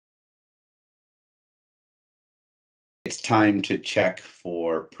It's time to check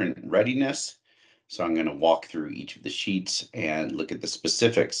for print readiness. So I'm going to walk through each of the sheets and look at the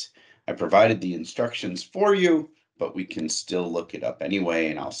specifics. I provided the instructions for you, but we can still look it up anyway.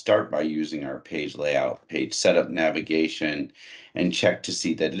 And I'll start by using our page layout, page setup navigation, and check to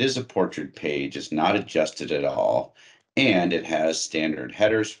see that it is a portrait page. It's not adjusted at all. And it has standard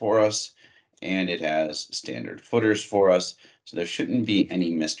headers for us, and it has standard footers for us. So there shouldn't be any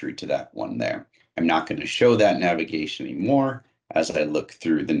mystery to that one there. I'm not going to show that navigation anymore as I look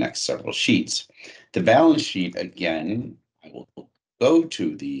through the next several sheets. The balance sheet, again, I will go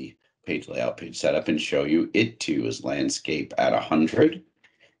to the page layout, page setup, and show you it too is landscape at 100.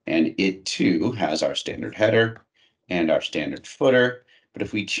 And it too has our standard header and our standard footer. But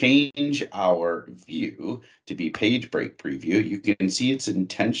if we change our view to be page break preview, you can see it's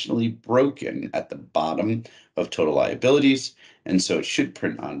intentionally broken at the bottom of total liabilities. And so it should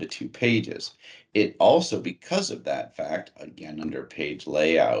print onto 2 pages. It also, because of that fact, again, under page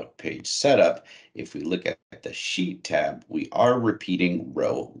layout, page setup, if we look at the sheet tab, we are repeating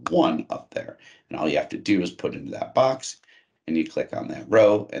row 1 up there. And all you have to do is put into that box and you click on that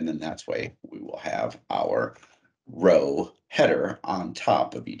row, and then that's way we will have our row header on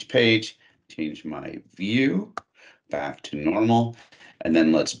top of each page. Change my view back to normal, and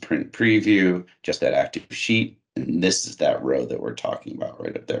then let's print preview just that active sheet. And this is that row that we're talking about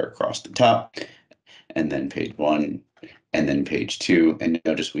right up there across the top. And then page 1, and then page 2. And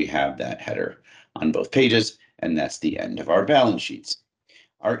notice we have that header on both pages, and that's the end of our balance sheets.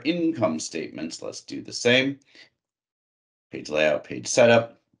 Our income statements, let's do the same. Page layout, page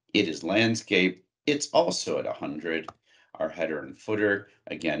setup. It is landscape. It's also at 100. Our header and footer,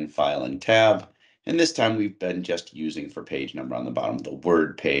 again, file and tab. And this time we've been just using for page number on the bottom, the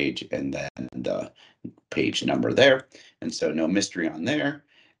word page, and then the page number there. And so no mystery on there.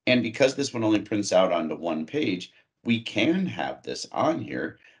 And because this one only prints out onto 1 page, we can have this on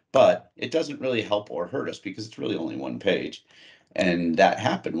here, but it doesn't really help or hurt us because it's really only 1 page. And that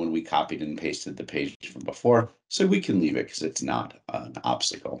happened when we copied and pasted the page from before. So we can leave it because it's not an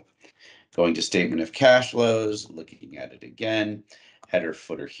obstacle. Going to statement of cash flows, looking at it again, header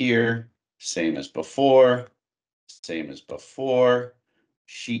footer here, same as before, same as before.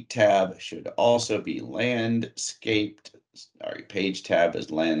 Sheet tab should also be landscaped. Sorry, page tab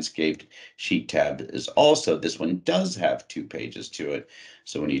is landscaped. Sheet tab is also, this one does have 2 pages to it.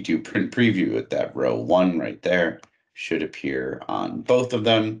 So when you do print preview at that row 1 right there, should appear on both of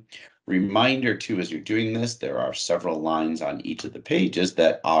them. Reminder too, as you're doing this, there are several lines on each of the pages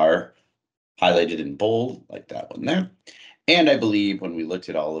that are highlighted in bold, like that one there. And I believe when we looked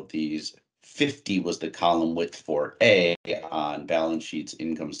at all of these, 50 was the column width for A on balance sheets,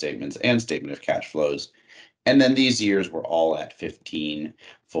 income statements, and statement of cash flows. And then these years were all at 15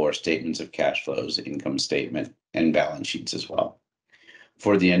 for statements of cash flows, income statement, and balance sheets as well.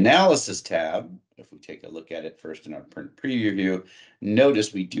 For the analysis tab, if we take a look at it first in our print preview view,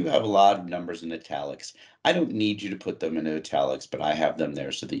 notice we do have a lot of numbers in italics. I don't need you to put them in italics, but I have them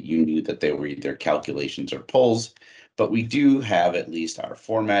there so that you knew that they were either calculations or pulls. But we do have at least our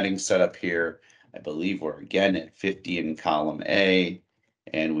formatting set up here. I believe we're again at 50 in column A,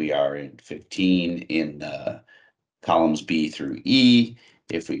 and we are at 15 in columns B through E.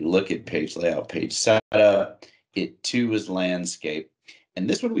 If we look at page layout, page setup, it too is landscape. And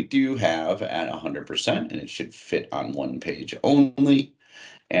this one we do have at 100%, and it should fit on 1 page only.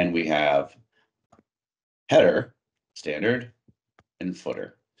 And we have header, standard, and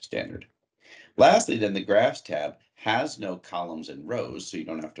footer, standard. Lastly, then the graphs tab has no columns and rows, so you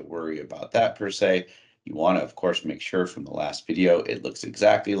don't have to worry about that per se. You want to, of course, make sure from the last video it looks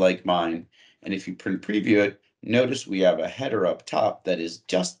exactly like mine. And if you print preview it, notice we have a header up top that is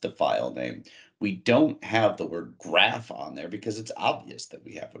just the file name. We don't have the word graph on there because it's obvious that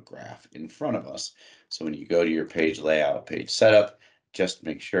we have a graph in front of us. So when you go to your page layout, page setup, just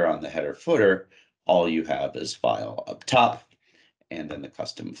make sure on the header footer, all you have is file up top, and then the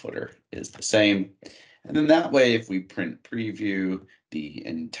custom footer is the same. And then that way, if we print preview the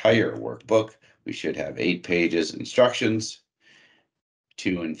entire workbook, we should have 8 pages instructions,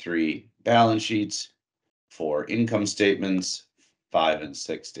 2 and 3 balance sheets, 4 income statements, 5 and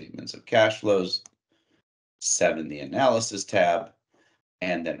 6 statements of cash flows, 7 the analysis tab,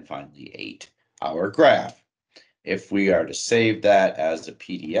 and then finally 8 our graph. If we are to save that as a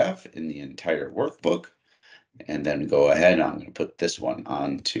PDF in the entire workbook, and then go ahead, I'm going to put this one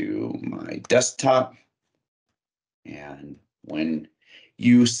onto my desktop. And when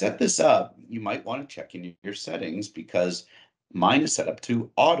you set this up, you might want to check in your settings because mine is set up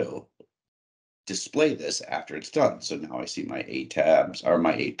to auto display this after it's done. So now I see my 8 tabs or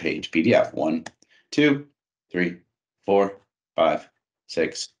my 8-page PDF. 1, 2, 3, 4, 5,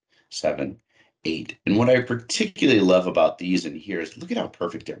 6, 7, 8. And what I particularly love about these in here is look at how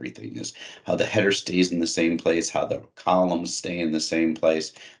perfect everything is. How the header stays in the same place, how the columns stay in the same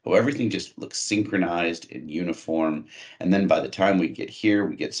place, how everything just looks synchronized and uniform. And then by the time we get here,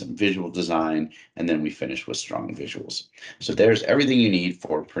 we get some visual design, and then we finish with strong visuals. So there's everything you need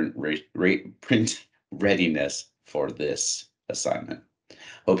for print readiness for this assignment.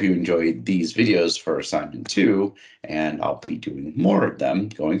 Hope you enjoyed these videos for assignment 2, and I'll be doing more of them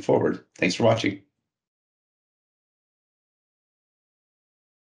going forward. Thanks for watching.